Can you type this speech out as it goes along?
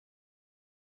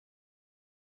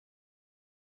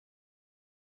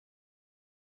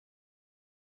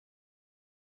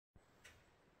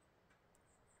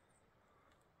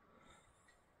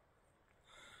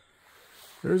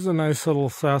There's a nice little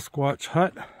Sasquatch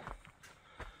hut.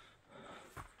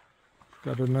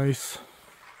 Got a nice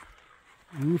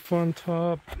roof on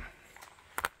top,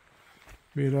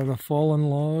 made out of fallen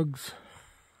logs.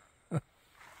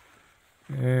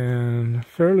 And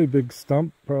fairly big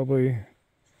stump, probably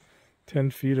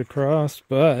 10 feet across,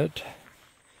 but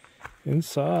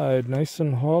inside, nice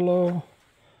and hollow.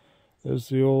 There's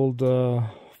the old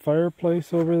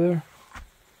fireplace over there.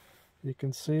 You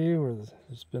can see where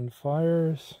there's been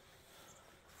fires.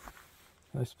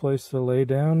 Nice place to lay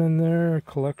down in there. A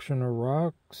collection of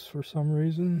rocks for some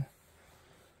reason.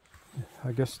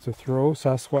 I guess to throw.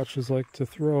 Sasquatches like to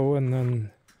throw, and then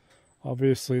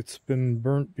obviously it's been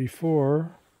burnt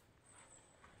before.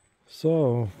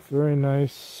 So, very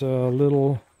nice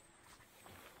little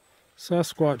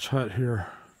Sasquatch hut here.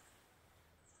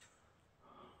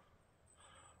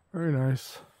 Very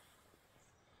nice.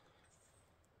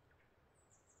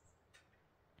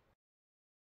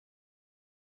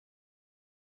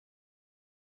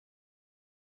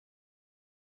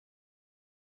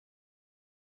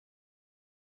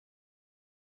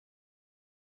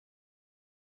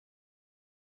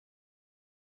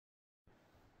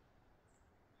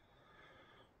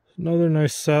 Another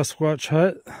nice Sasquatch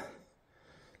hut.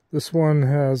 This one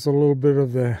has a little bit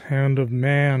of the hand of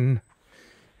man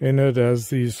in it, as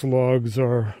these logs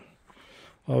are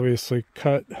obviously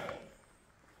cut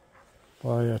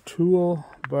by a tool.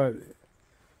 But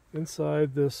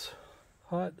inside this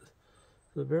hut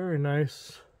is a very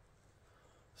nice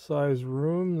size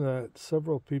room that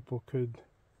several people could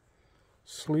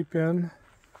sleep in.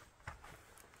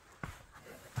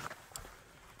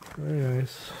 Very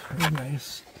nice, very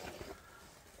nice.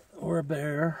 Or a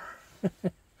bear.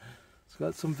 It's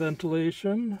got some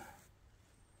ventilation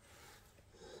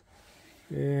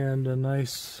and a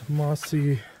nice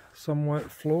mossy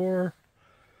somewhat floor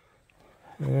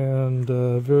and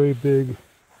a very big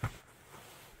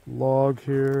log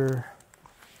here.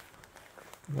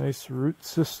 Nice root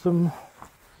system.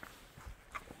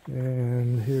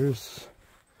 And here's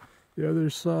the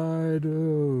other side.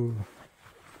 Oh.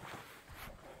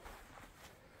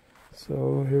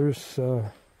 So here's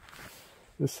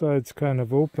this side's kind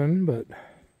of open, but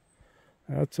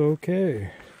that's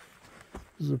okay.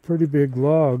 This is a pretty big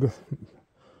log,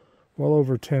 well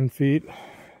over 10 feet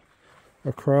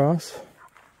across.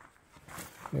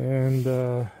 And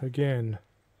again,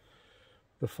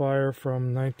 the fire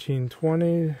from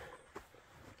 1920.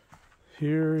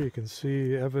 Here you can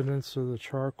see evidence of the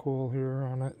charcoal here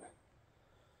on it.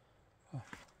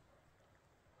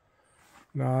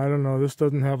 Now, I don't know, this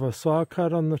doesn't have a saw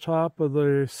cut on the top of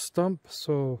the stump,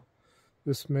 so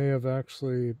this may have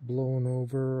actually blown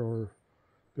over or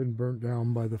been burnt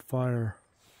down by the fire.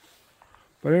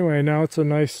 But anyway, now it's a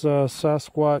nice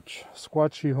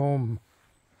squatchy home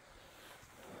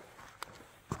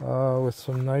with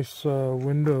some nice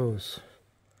windows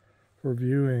for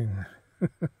viewing.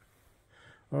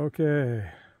 Okay.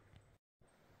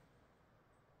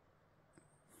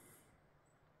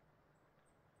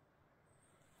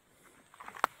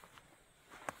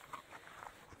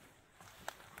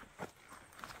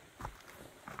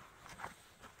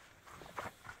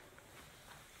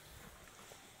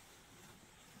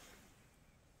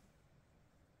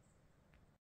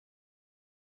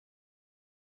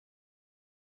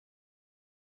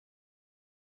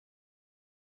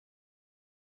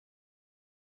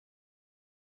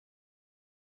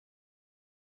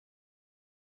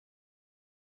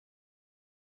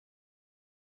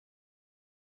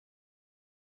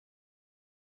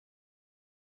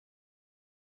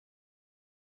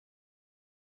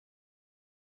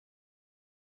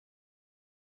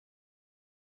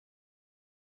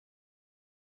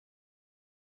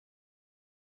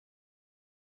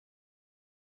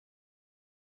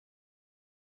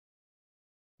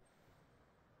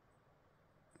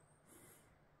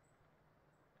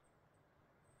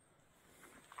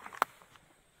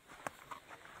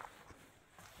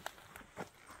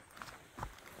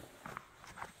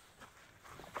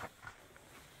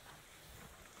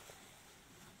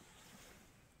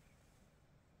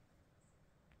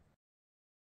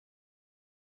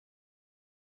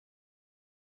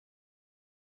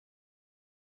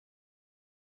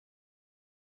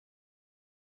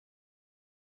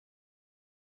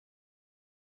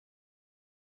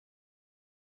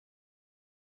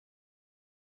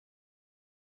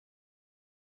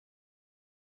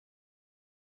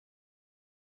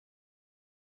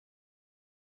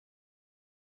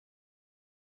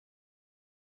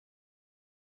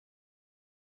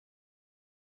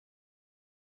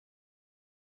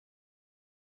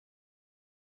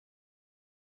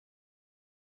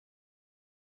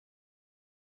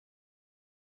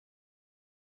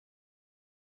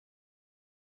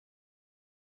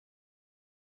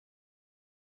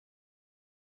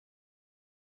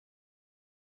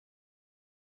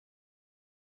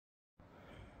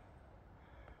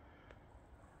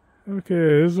 Okay,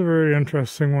 this is a very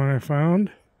interesting one I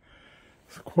found.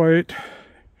 It's quite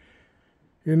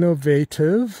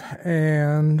innovative,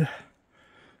 and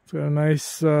it's got a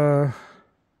nice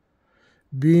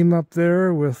beam up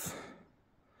there with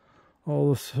all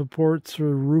the supports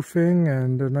for roofing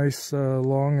and a nice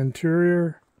long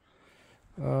interior.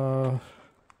 But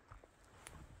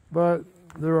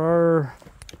there are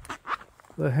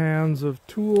the hands of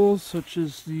tools, such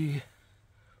as the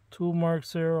tool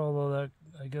marks there, although that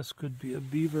I guess could be a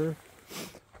beaver.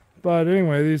 But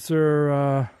anyway, these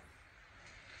are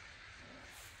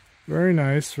very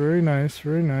nice, very nice,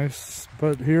 very nice.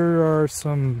 But here are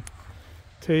some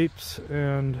tapes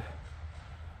and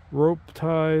rope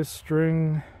ties,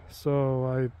 string, so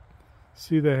I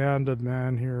see the hand of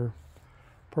man here.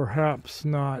 Perhaps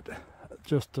not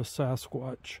just a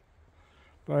Sasquatch.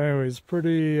 But anyways,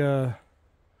 pretty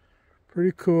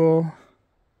cool.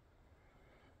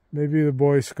 Maybe the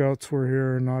Boy Scouts were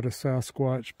here and not a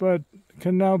Sasquatch, but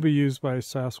can now be used by a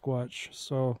Sasquatch.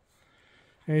 So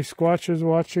any Squatches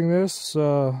watching this,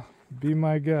 be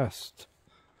my guest.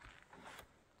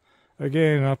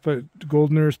 Again, up at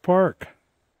Golden Ears Park.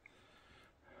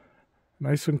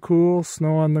 Nice and cool,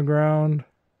 snow on the ground,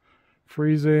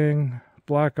 freezing,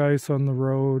 black ice on the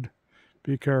road.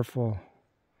 Be careful.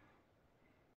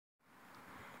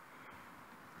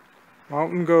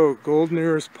 Mountain Goat, Golden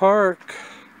Ears Park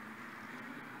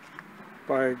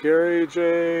by Gary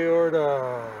J.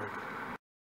 Ordog.